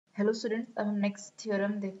Hello students, अब हम next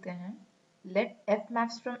theorem देखते हैं। Late F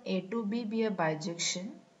maps from A to be be a bijection,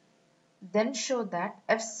 then show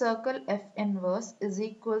that F circle F inverse is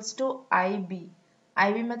equals to I B.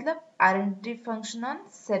 I B मतलब identity function on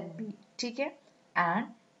set B, ठीक है।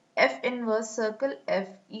 And F inverse circle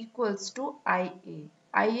F equals to आई ए।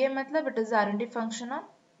 आई ए मतलब it is identity function on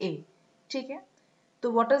ए, ठीक है।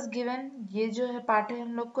 तो what is given, ये जो है पार्ट है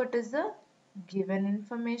हम लोग को, it is the given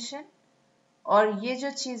information और ये जो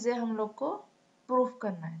चीजें हम लोग को प्रूफ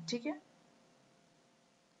करना है, ठीक है।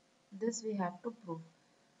 This we have to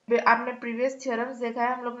proof. आपने प्रीवियस थ्योरम्स देखा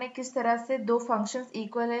है हम लोग ने किस तरह से दो फंक्शंस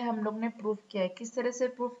इक्वल है हम लोग ने प्रूफ किया है। किस तरह से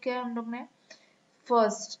प्रूफ किया है हम लोग ने?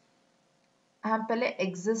 फर्स्ट हम पहले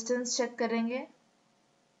एग्जिस्टेंस चेक करेंगे,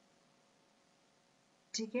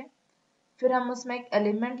 ठीक है। फिर हम उसमें एक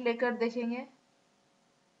एलिमेंट लेकर देखेंगे।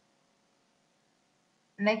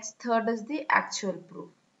 Next third is the actual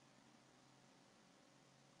proof,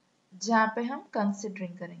 जहां पे हम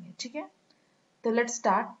कंसिडरिंग करेंगे, ठीक है। तो let's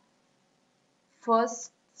start.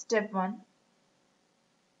 First step one,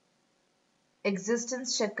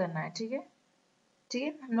 existence check करना है, ठीक है। ठीक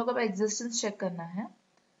है, हम लोग को अब एग्जिस्टेंस चेक करना है।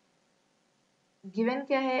 गिवन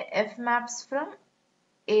क्या है? F maps from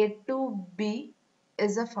A to be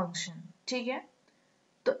is a function, ठीक है।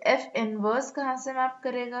 तो एफ इनवर्स कहां से मैप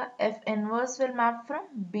करेगा? F inverse will map from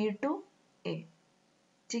B to ए,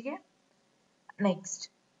 ठीक है। नेक्स्ट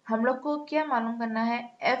हम लोग को क्या मालूम करना है?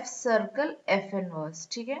 एफ सर्कल एफ इनवर्स,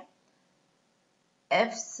 ठीक है।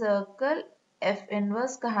 एफ सर्कल एफ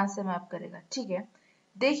इनवर्स कहां से मैप करेगा? ठीक है,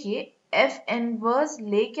 देखिए एफ इनवर्स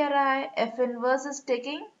ले क्या रहा है? F inverse is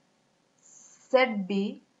taking set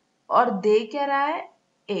B और दे क्या रहा है?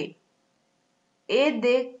 ए।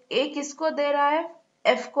 ए किसको दे रहा है?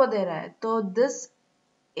 एफ को दे रहा है। तो this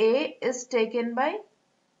A is taken by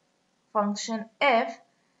function F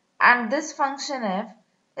and this function F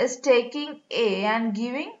is taking A and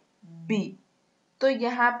giving B. तो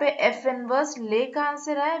यहाँ पे एफ इनवर्स ले कहां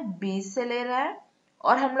से रहा है? बी से ले रहा है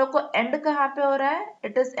और हम लोग को एंड कहां पे हो रहा है?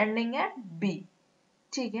 It is ending eight B,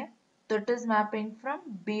 ठीक है। तो it is mapping from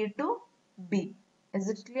B to be. Is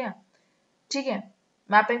it clear? ठीक है,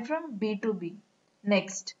 mapping from B to be.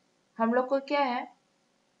 Next हम लोग को क्या है?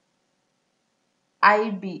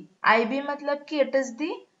 आई बी। आई बी मतलब कि it is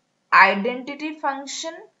the identity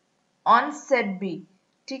function on set B,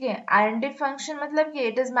 ठीक है। आइडेंटिटी फंक्शन मतलब कि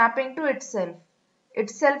it is mapping to itself.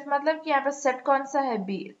 Itself मतलब कि यहाँ पे सेट कौन सा है?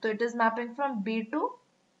 बी। तो it is mapping from B to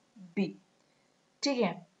be, ठीक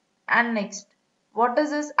है। And next what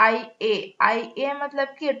is this I ए? आई ए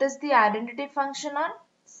मतलब कि it is the identity function on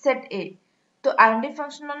set ए। तो आइडेंटिटी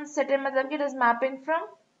फंक्शन ऑन सेट ए मतलब कि it is mapping from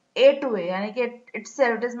A to ए, यानी कि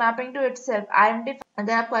itself, it is mapping to itself. Identity,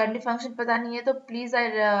 अगर आपको आइडेंटिटी फंक्शन पता नहीं है तो please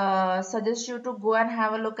I suggest you to go and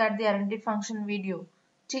have a look at the identity function video,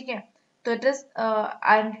 ठीक है। तो it is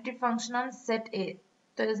identity function on set ए,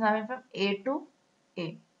 तो it is mapping from A to ए,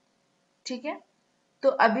 ठीक है। तो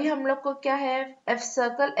अभी हम लोग को क्या है? एफ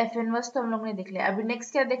सर्कल एफ इनवर्स तो हम लोग ने देख लिया। अभी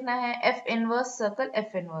नेक्स्ट क्या देखना है? F inverse circle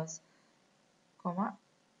F inverse, comma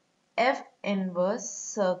F inverse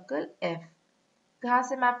circle F कहां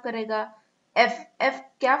से मैप करेगा? एफ एफ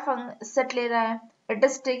क्या सेट ले रहा है? It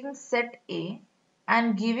is taking set A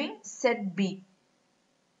and giving set B,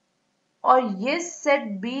 और ये सेट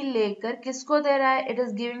बी लेकर किसको दे रहा है? It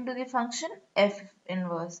is giving to the function F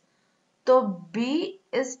inverse. तो B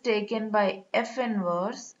is taken by F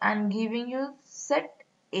inverse and giving you set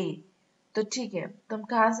A। तो ठीक है, तो हम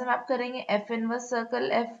कहां से मैप करेंगे? F inverse circle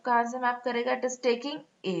F कहां से मैप करेगा? It is taking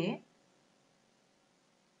A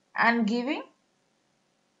and giving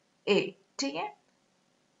A, ठीक है।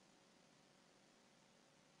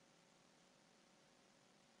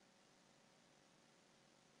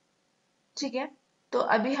 ठीक है, तो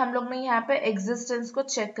अभी हम लोग ने यहाँ पे एग्जिस्टेंस को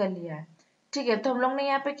चेक कर लिया है, ठीक है। तो हम लोग ने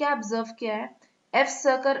यहाँ पे क्या ऑब्जर्व किया है? एफ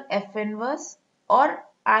सर्कल एफ इनवर्स और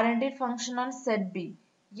identity function on set B,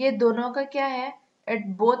 ये दोनों का क्या है? It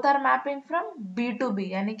both are mapping from B to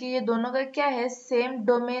be, यानी कि ये दोनों का क्या है? सेम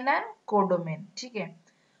डोमेन एंड कोडोमेन, ठीक है।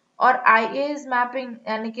 और आई ए इज मैपिंग,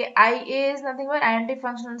 यानी कि आई ए is nothing but identity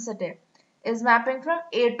function on set A, is mapping from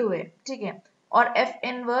A to ए, ठीक है। और F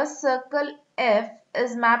inverse circle F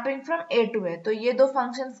is mapping from A to ए, तो ये दो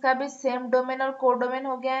फंक्शंस का भी सेम डोमेन और कोडोमेन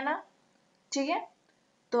हो गया है ना, ठीक है।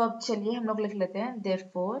 तो अब चलिए हम लोग लिख लेते हैं,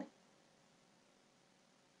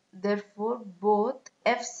 therefore both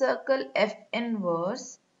f circle f inverse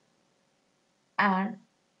and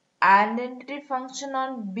identity function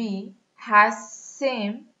on B has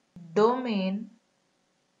same domain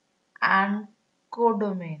and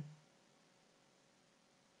codomain,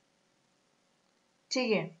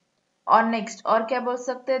 ठीक है। और नेक्स्ट और क्या बोल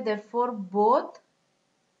सकते हैं? therefore both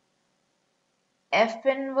F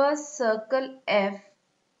inverse circle F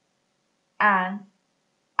and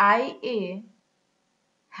IA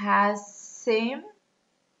has same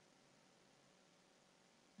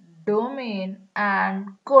domain and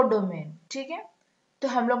codomain, ठीक है। तो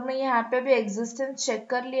हम लोग ने यहाँ पे भी एग्जिस्टेंस चेक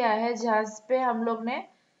कर लिया है, जहाँ पे हम लोग ने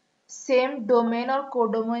सेम डोमेन और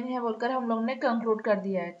कोडोमेन है बोलकर हम लोग ने कंक्लूड कर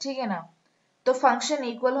दिया है, ठीक है ना। तो फंक्शन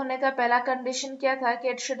इक्वल होने का पहला कंडीशन क्या था कि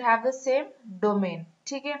it should have the same domain,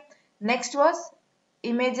 ठीक है। नेक्स्ट वाज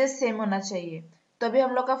इमेजेस सेम होना चाहिए। तो अभी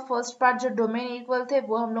हम लोग का फर्स्ट पार्ट जो डोमेन इक्वल थे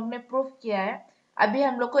वो हम लोग ने प्रूफ किया है। अभी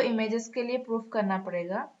हम लोग को इमेजेस के लिए प्रूफ करना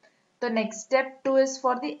पड़ेगा। तो next step 2 is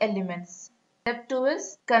for the elements. Step 2 is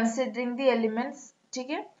considering the elements, ठीक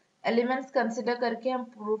है। एलिमेंट्स कंसिडर करके हम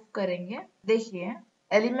प्रूफ करेंगे। देखिए,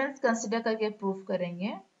 एलिमेंट्स कंसिडर करके प्रूफ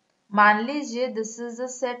करेंगे। मान लीजिए दिस इज अ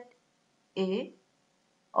सेट ए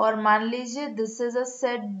और मान लीजिए this is a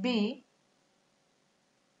set B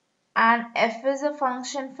and f is a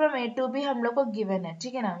function from a to b हम लोग को गिवन है,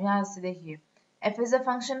 ठीक है ना। यहाँ से देखिए f is a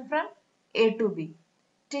function from a to b,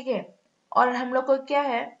 ठीक है। और हम लोग को क्या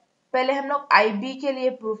है, पहले हम लोग ib के लिए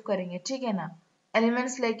प्रूफ करेंगे, ठीक है ना।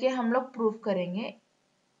 एलिमेंट्स लेके हम लोग प्रूफ करेंगे।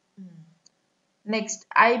 नेक्स्ट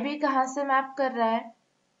ib कहाँ से मैप कर रहा है,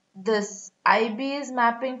 this ib is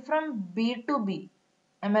mapping from b to b,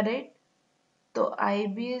 M I right. तो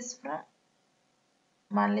ib इज फ्रॉम,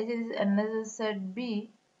 मान लीजिए another set b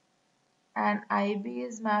and ib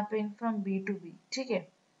is mapping from b to b, ठीक है।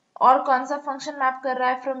 और कौन सा फंक्शन मैप कर रहा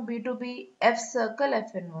है from b to b, f circle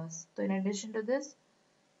f inverse. तो in addition to this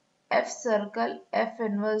f circle f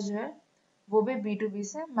inverse जो है वो भी b to b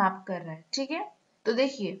से मैप कर रहा है, ठीक है। तो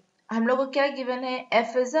देखिए हम लोग को क्या गिवन है,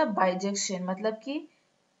 f इज अ बाइजेक्शन, मतलब कि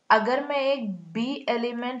अगर मैं एक b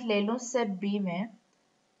एलिमेंट ले लूं सेट b में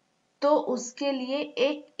तो उसके लिए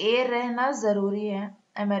एक a रहना जरूरी है,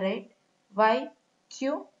 एम आई राइट। वाई,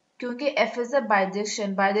 क्यों, क्योंकि f is a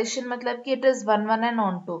bijection. Bijection मतलब कि it is one one and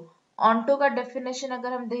on to. On to का डेफिनेशन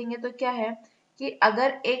अगर हम देंगे तो क्या है कि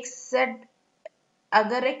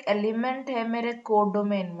अगर एक एलिमेंट है मेरे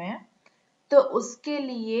कोडोमेन में तो उसके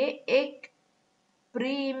लिए एक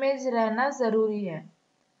प्री इमेज रहना जरूरी है,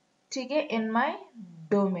 ठीक है, in my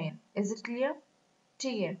domain. Is it clear,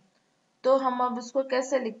 ठीक है। तो हम अब इसको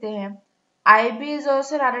कैसे लिखते हैं, IB is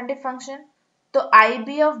also an identity function. तो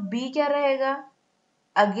IB ऑफ B क्या रहेगा,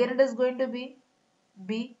 again it is going to be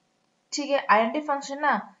B, ठीक है। आइडेंटिटी फंक्शन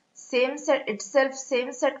ना same set itself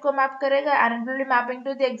same set को मैप करेगा and it will be mapping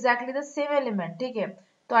to the exactly the same element, ठीक है।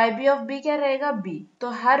 तो IB ऑफ B क्या रहेगा, B। तो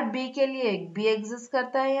हर B के लिए एक B एग्जिस्ट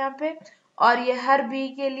करता है यहाँ पे, और ये हर B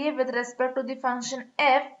के लिए with respect to the function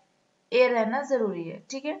f A रहना जरूरी है,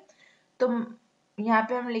 ठीक है। तो यहाँ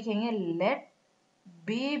पे हम लिखेंगे late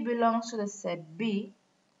B belongs to the set B,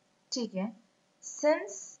 ठीक है।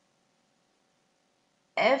 Since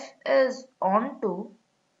F is onto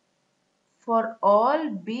for all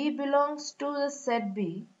B belongs to the set B,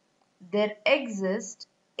 there exists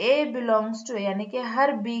A belongs to, यानी कि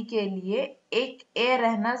हर B के लिए एक A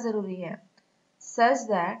रहना जरूरी है, such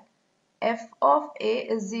that F of A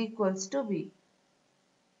is equals to B,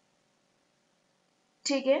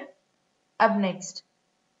 ठीक है। अब नेक्स्ट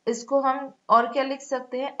इसको हम और क्या लिख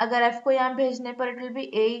सकते हैं, अगर f को यहाँ भेजने पर it will be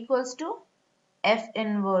a equals to f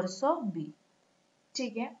inverse of b,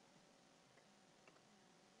 ठीक है।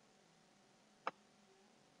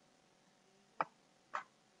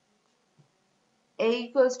 a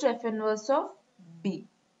equals to f inverse of b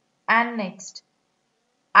and next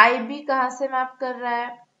ib कहाँ से मैप कर रहा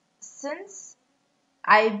है, since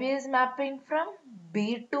ib is mapping from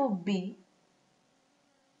b to b,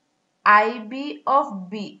 ib of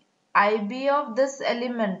b, ib of this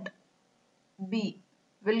element b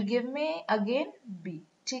will give me again b,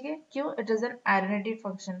 ठीक है। क्यों, it is an identity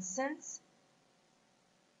function since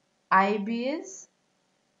ib is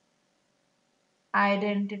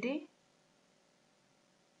identity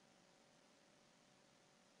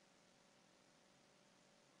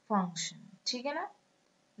function, ठीक है ना।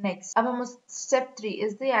 Next अब हम step 3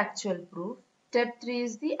 is the actual proof. Step 3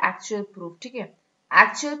 is the actual proof, ठीक है।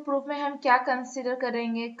 एक्चुअल प्रूफ में हम क्या कंसीडर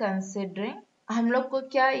करेंगे, कंसिडरिंग हम लोग को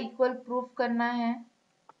क्या इक्वल प्रूफ करना है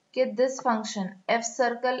कि this function f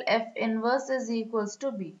circle f inverse is equals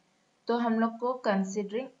to b। तो हम लोग को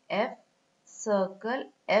considering f circle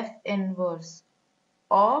f inverse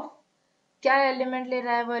of क्या एलिमेंट ले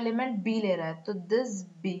रहा है, वो एलिमेंट b ले रहा है, तो दिस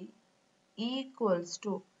b इक्वल्स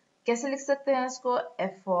टू, कैसे लिख सकते हैं इसको,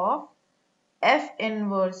 f of f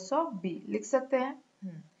inverse of b लिख सकते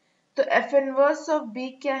हैं। तो f इनवर्स ऑफ b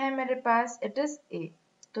क्या है मेरे पास, इट इज a,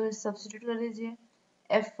 तो सब्स्टिट्यूट कर दीजिए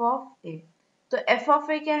f ऑफ a। तो f ऑफ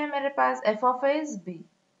a क्या है मेरे पास, f of a is b,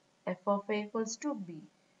 f of a equals to b।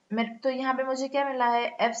 तो यहाँ पे मुझे क्या मिला है,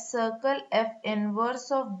 F circle F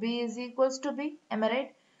inverse of B is equals to be, M I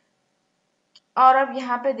right. और अब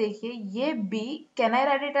यहाँ पे देखिए ये b, can I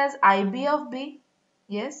right it as I B of b?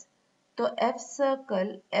 Yes. तो f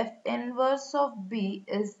circle f inverse of b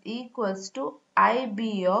is equals to I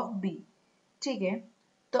B of b। ठीक है,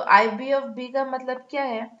 तो आई बी ऑफ b का मतलब क्या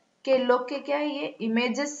है कि लोग के क्या है, ये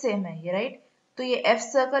इमेजेस सेम है ये, राइट। तो ये f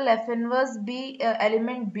circle f inverse b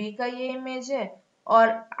element b का ये इमेज है, और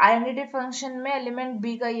आइडेंटिटी फंक्शन में एलिमेंट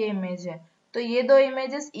b का ये इमेज है, तो ये दो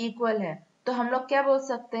इमेजेस इक्वल है। तो हम लोग क्या बोल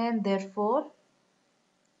सकते हैं, therefore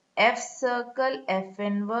F circle F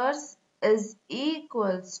inverse is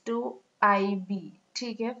equals to IB।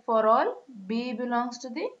 ठीक है, for all B belongs to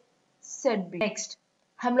the set B। Next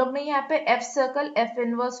हम लोग ने यहाँ पे F circle F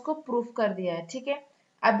inverse को प्रूफ कर दिया है। ठीक है,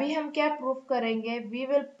 अभी हम क्या प्रूफ करेंगे, we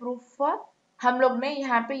will prove for, हम लोग ने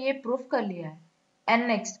यहाँ पे ये प्रूफ कर लिया है। एंड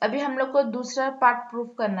नेक्स्ट अभी हम लोग को दूसरा पार्ट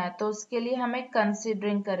प्रूफ करना है, तो उसके लिए हमें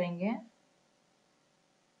कंसिडरिंग करेंगे।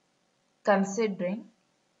 कंसिडरिंग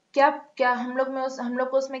क्या क्या हम लोग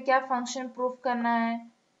को उसमें क्या फंक्शन प्रूफ करना है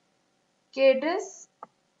कि it is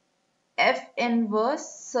F inverse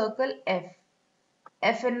circle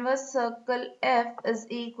F inverse circle F is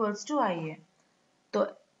equals to आई है। तो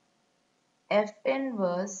F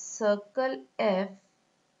inverse circle F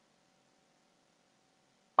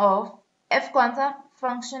of F कौन सा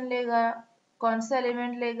फंक्शन लेगा, कौन सा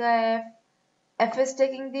एलिमेंट लेगा, F is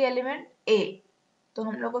taking the element ए, तो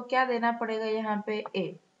हम लोग को क्या देना पड़ेगा यहाँ पे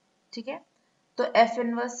ए। ठीक है, तो F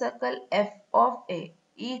inverse circle F of A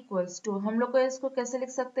equals to, हम लोग को इसको कैसे लिख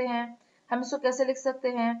सकते हैं, हम इसको कैसे लिख सकते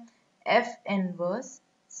हैं, F inverse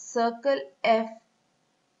circle F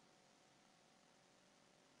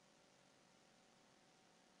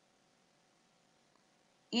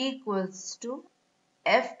equals to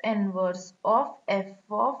F inverse of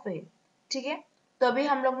F of ए। ठीक है, तो अभी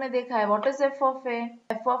हम लोग ने देखा है what is F of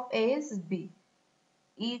A is B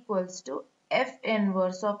equals to F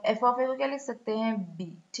inverse of F of ए को क्या लिख सकते हैं,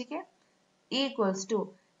 बी। ठीक है, equals to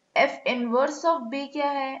F inverse of B क्या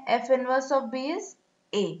है, F inverse of B is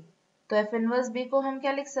a, तो एफ इनवर्स बी को हम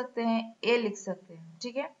क्या लिख सकते हैं, ए लिख सकते हैं।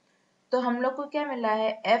 ठीक है, तो हम लोग को क्या मिला है,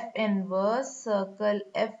 F inverse circle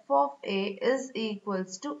F of A is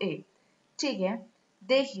equals to ए। ठीक है,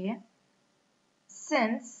 देखिए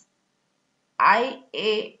since I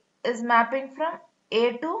A is mapping from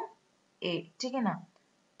A to ए, ठीक है ना,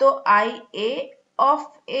 तो आई ए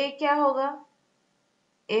ऑफ ए क्या होगा,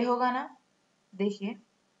 ए होगा ना। देखिए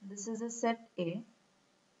this is a set A,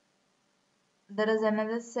 there is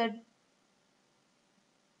another set,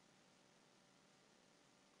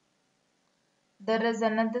 there is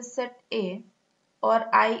another set A, और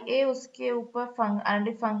आई ए उसके ऊपर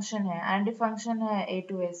आइडेंटिटी फंक्शन है, आइडेंटिटी फंक्शन है ए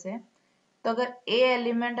टू ए से। तो अगर ए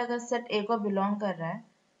एलिमेंट अगर सेट ए को बिलोंग कर रहा है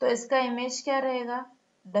तो इसका इमेज क्या रहेगा,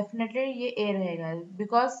 डेफिनेटली ये ए रहेगा,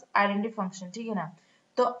 बिकॉज आइडेंटिटी फंक्शन। ठीक है ना,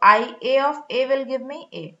 तो आई ए of A will give me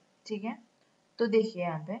ए। ठीक है, तो देखिए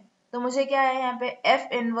यहाँ पे, तो मुझे क्या है यहाँ पे,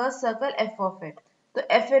 F inverse circle F of ए, तो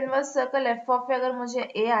F inverse circle F of ए अगर मुझे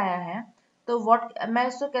ए आया है तो व्हाट, मैं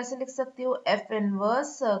इसको कैसे लिख सकती हूँ, F inverse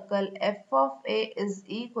circle F of A is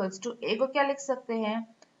equals to, ए को क्या लिख सकते हैं,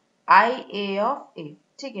 आई ए ऑफ ए।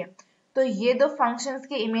 ठीक है, तो ये दो फंक्शंस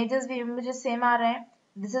के इमेजेस भी मुझे सेम आ रहे हैं,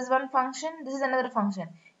 this is one function, this is another function,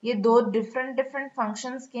 ये दो डिफरेंट डिफरेंट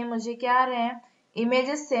फंक्शंस के मुझे क्या आ रहे हैं,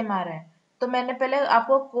 इमेजेस सेम आ रहे हैं। तो मैंने पहले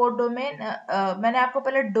आपको कोड डोमेन, मैंने आपको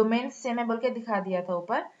पहले डोमेन सेम है बोल के दिखा दिया था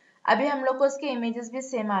ऊपर, अभी हम लोग को इसके इमेजेस भी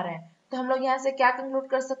सेम आ रहे हैं। तो हम लोग यहाँ से क्या कंक्लूड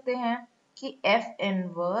कर सकते हैं कि F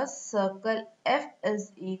inverse circle F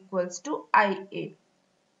is equals to आई ए,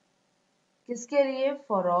 किसके लिए,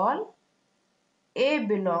 for all A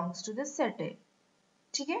belongs to the set ए।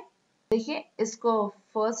 ठीक है, देखिए इसको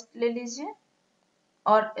फर्स्ट ले लीजिए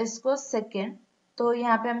और इसको सेकेंड, तो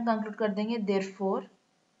यहाँ पे हम कंक्लूड कर देंगे therefore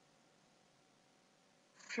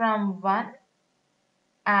from 1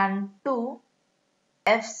 and 2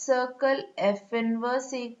 f circle f inverse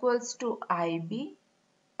equals to IB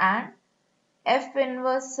and f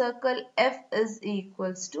inverse circle f is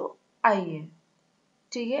equals to IA।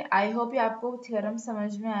 ठीक है, आई होप ये आपको थ्योरम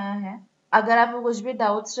समझ में आया है। अगर आपको कुछ भी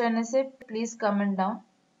डाउट्स रहने से प्लीज कमेंट डाउन।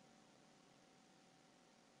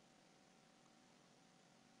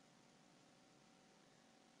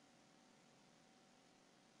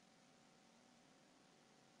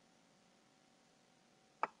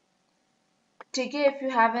 ठीक है, if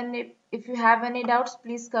you have any doubts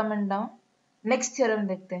please comment down. Next theorem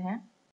देखते हैं।